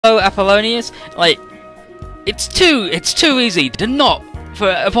Apollonius, like, it's too easy to not,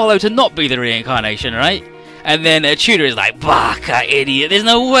 for Apollo to not be the reincarnation, right? And then Tudor is like, baka, idiot, there's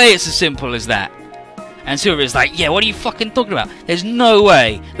no way it's as simple as that. And Silver is like, yeah, what are you fucking talking about? There's no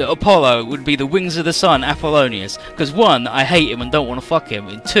way that Apollo would be the wings of the sun Apollonius. Because one, I hate him and don't want to fuck him,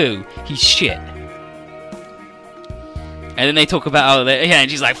 and two, he's shit. And then they talk about how and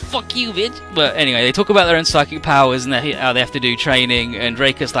she's like, fuck you, bitch. But anyway, they talk about their own psychic powers and how they have to do training, and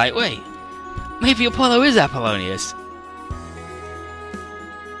Draco's like, wait, maybe Apollo is Apollonius.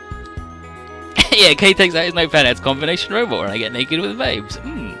 Yeah, Kay takes out his notepad, it's combination robot where I get naked with babes.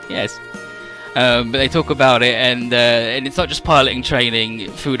 Yes. But they talk about it, and it's not just piloting training,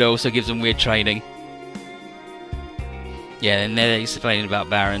 Fudo also gives them weird training. Yeah, and they're explaining about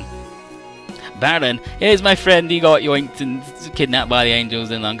Baron. Baron, here's my friend, he got yoinked and kidnapped by the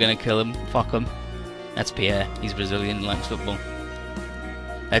angels, and I'm gonna kill him. Fuck him. That's Pierre, he's Brazilian, likes football.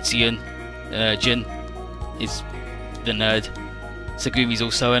 That's Jun. Jun is the nerd. Segumi's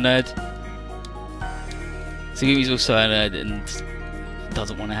also a nerd. Segumi's also a nerd and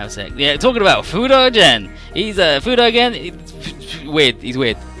doesn't want to have sex. Yeah, talking about Fudo again. He's Fudo again. Weird. He's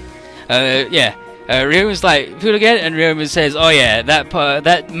weird. Yeah. Ryomu's like Fudo again, and Ryomu says, "Oh yeah,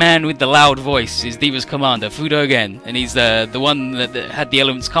 that man with the loud voice is Diva's commander, Fudo again, and he's the one that had the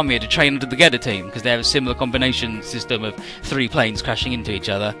elements come here to train under the Getter team because they have a similar combination system of 3 planes crashing into each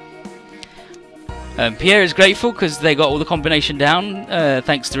other." Pierre is grateful because they got all the combination down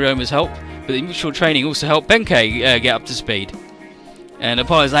thanks to Ryomu's help, but the mutual training also helped Benkei get up to speed. And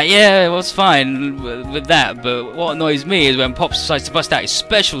Apollo's like, yeah, well, it's fine with that, but what annoys me is when Pops decides to bust out his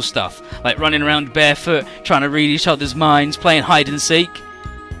special stuff, like running around barefoot, trying to read each other's minds, playing hide and seek.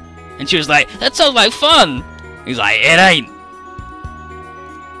 And she was like, that sounds like fun! He's like, it ain't!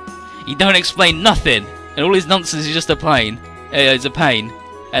 He don't explain nothing, and all his nonsense is just a pain. It's a pain.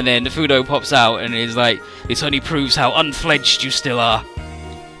 And then the Fudo pops out and is like, this only proves how unfledged you still are.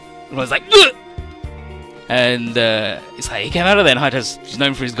 And I was like, ugh! And it's like, he came out of there, and he's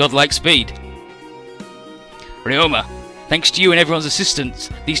known for his godlike speed. Ryoma, thanks to you and everyone's assistance,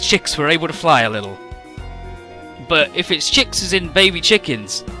 these chicks were able to fly a little. But if it's chicks as in baby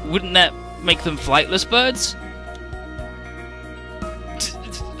chickens, wouldn't that make them flightless birds?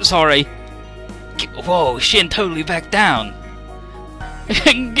 Sorry. Whoa, Shin totally backed down.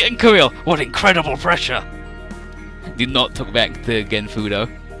 Camille, what incredible pressure. Did not talk back to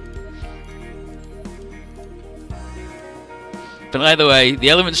Genfudo. But either way, the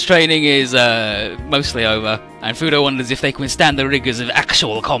elements training is mostly over, and Fudo wonders if they can withstand the rigours of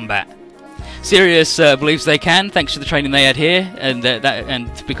actual combat. Sirius believes they can, thanks to the training they had here,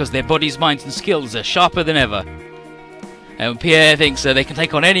 and because their bodies, minds and skills are sharper than ever. And Pierre thinks they can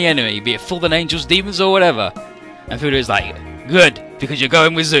take on any enemy, be it fallen angels, demons or whatever. And Fudo is like, good, because you're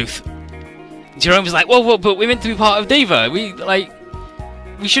going with Zuth. Jerome's like, whoa, but we're meant to be part of Diva,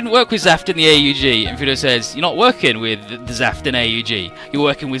 we shouldn't work with Zaft in the AUG. And Fudo says, you're not working with the Zaft in AUG. You're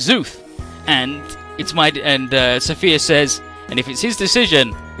working with Zuth. And it's my... And Sophia says, and if it's his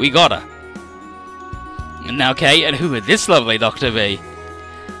decision, we gotta. And now, Kay, and who would this lovely doctor be?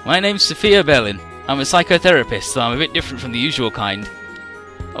 My name's Sophia Bellin. I'm a psychotherapist, so I'm a bit different from the usual kind.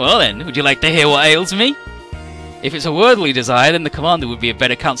 Well then, would you like to hear what ails me? If it's a worldly desire, then the commander would be a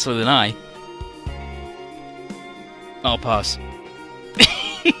better counsellor than I. I'll pass.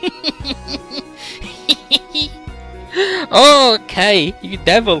 Okay, you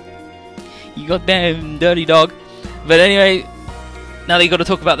devil, you goddamn dirty dog. But anyway, now that you got to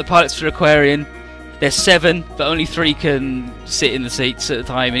talk about the pilots for Aquarian, there's 7, but only 3 can sit in the seats at a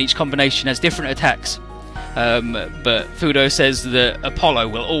time, and each combination has different attacks. But Fudo says that Apollo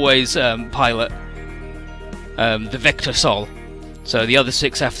will always pilot the Vector Sol, so the other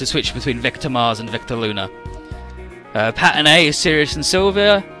 6 have to switch between Vector Mars and Vector Luna. Pattern A is Sirius and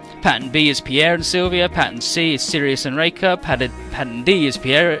Sylvia, Pattern B is Pierre and Sylvia, Pattern C is Sirius and Reika, Pattern D is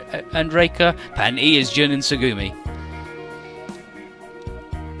Pierre and Reika, Pattern E is Jun and Sugumi.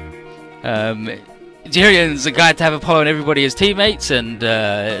 Jirians are glad to have Apollo and everybody as teammates, and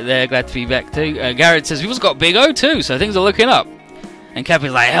they're glad to be back too. Garrett says, we've also got Big O too, so things are looking up. And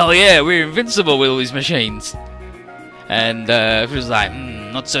Cappy's like, hell yeah, we're invincible with all these machines. And Fudo's like,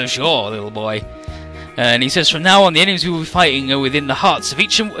 not so sure, little boy. And he says, from now on, the enemies we will be fighting are within the hearts of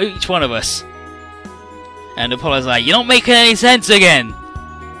each one of us. And Apollo's like, you're not making any sense again!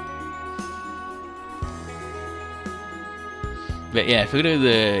 But yeah,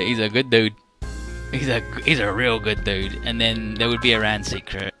 Fudo, he's a good dude. He's a real good dude. And then there would be a Rand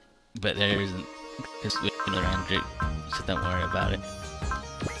secret, but there isn't. Because we're in the Rand group, so don't worry about it.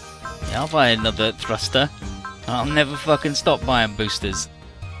 Yeah, I'll buy another thruster. I'll never fucking stop buying boosters.